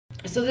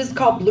So this is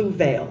called Blue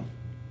Veil.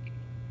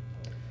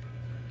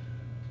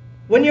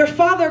 When your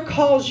father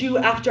calls you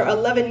after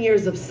 11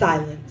 years of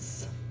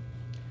silence,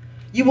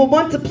 you will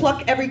want to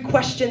pluck every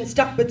question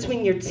stuck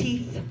between your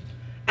teeth,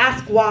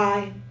 ask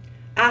why,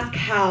 ask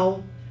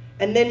how,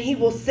 and then he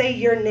will say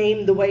your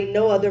name the way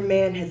no other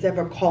man has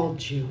ever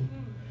called you.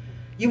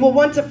 You will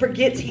want to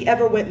forget he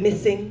ever went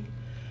missing,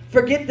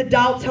 forget the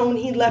dial tone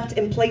he left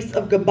in place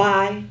of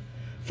goodbye,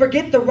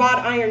 forget the wrought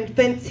iron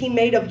fence he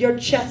made of your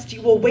chest.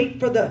 You will wait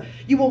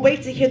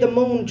to hear the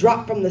moon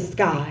drop from the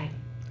sky.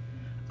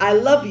 I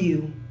love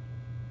you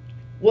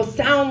will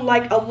sound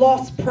like a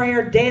lost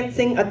prayer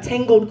dancing a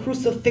tangled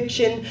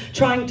crucifixion,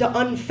 trying to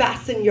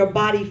unfasten your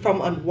body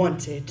from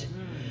unwanted.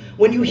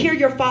 When you hear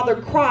your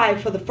father cry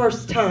for the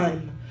first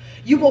time,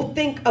 you will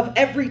think of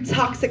every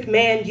toxic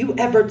man you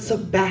ever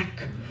took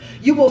back.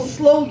 You will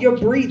slow your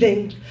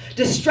breathing,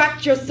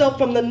 distract yourself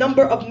from the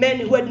number of men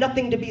who had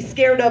nothing to be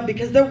scared of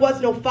because there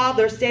was no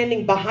father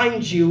standing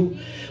behind you.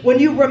 When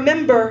you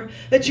remember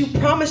that you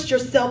promised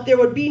yourself there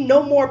would be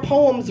no more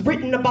poems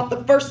written about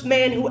the first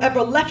man who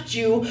ever left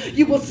you,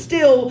 you will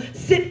still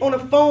sit on a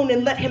phone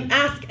and let him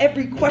ask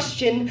every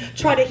question,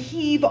 try to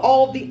heave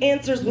all the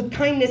answers with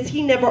kindness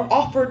he never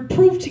offered,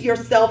 prove to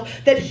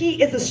yourself that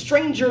he is a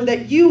stranger,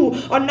 that you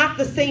are not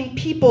the same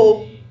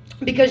people.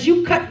 Because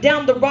you cut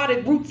down the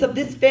rotted roots of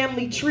this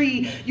family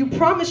tree, you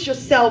promise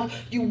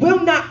yourself you will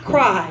not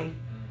cry.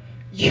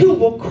 You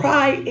will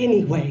cry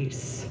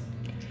anyways.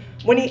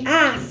 When he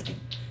asks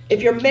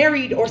if you're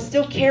married or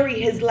still carry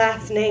his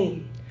last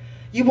name,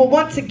 you will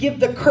want to give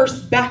the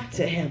curse back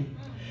to him.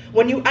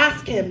 When you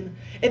ask him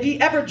if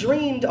he ever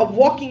dreamed of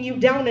walking you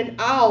down an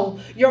aisle,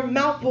 your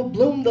mouth will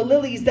bloom the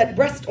lilies that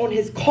rest on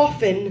his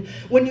coffin.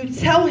 When you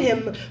tell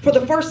him for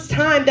the first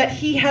time that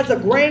he has a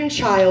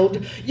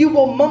grandchild, you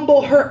will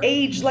mumble her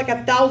age like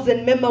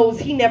 1,000 memos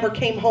he never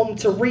came home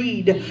to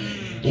read.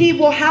 He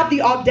will have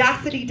the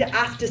audacity to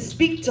ask to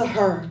speak to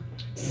her.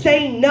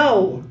 Say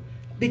no,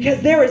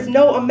 because there is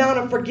no amount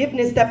of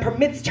forgiveness that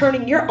permits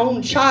turning your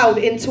own child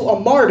into a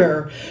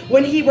martyr.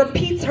 When he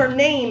repeats her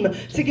name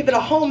to give it a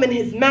home in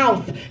his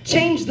mouth,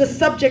 change the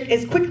subject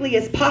as quickly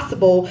as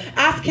possible.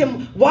 Ask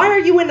him, why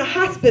are you in the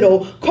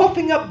hospital?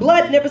 Coughing up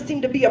blood never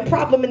seemed to be a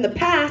problem in the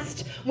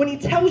past. When he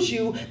tells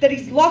you that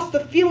he's lost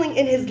the feeling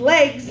in his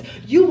legs,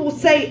 you will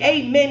say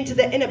amen to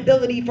the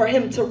inability for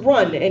him to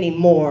run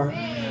anymore.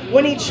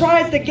 When he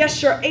tries to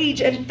guess your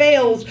age and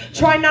fails,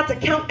 try not to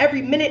count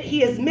every minute he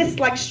has missed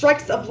like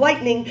strikes of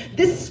lightning.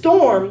 This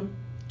storm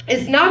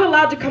is not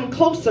allowed to come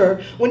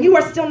closer when you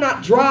are still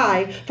not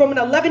dry from an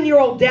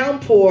 11-year-old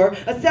downpour,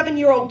 a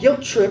 7-year-old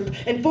guilt trip,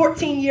 and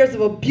 14 years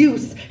of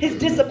abuse. His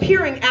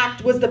disappearing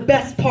act was the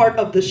best part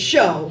of the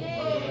show.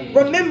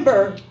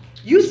 Remember,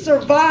 you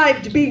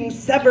survived being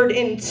severed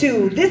in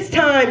two. This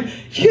time,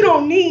 you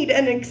don't need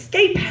an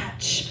escape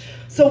hatch.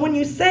 So when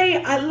you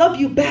say, I love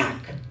you back,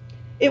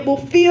 it will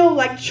feel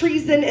like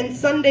treason and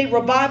Sunday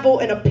revival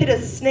in a pit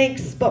of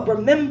snakes. But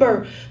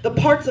remember the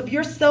parts of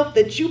yourself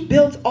that you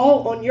built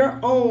all on your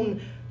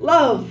own.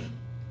 Love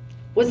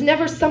was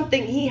never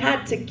something he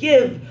had to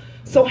give,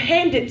 so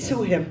hand it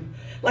to him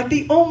like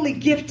the only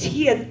gift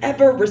he has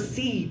ever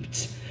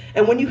received.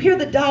 And when you hear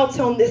the dial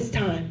tone this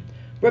time,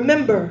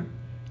 remember,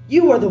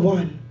 you are the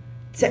one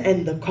to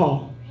end the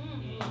call.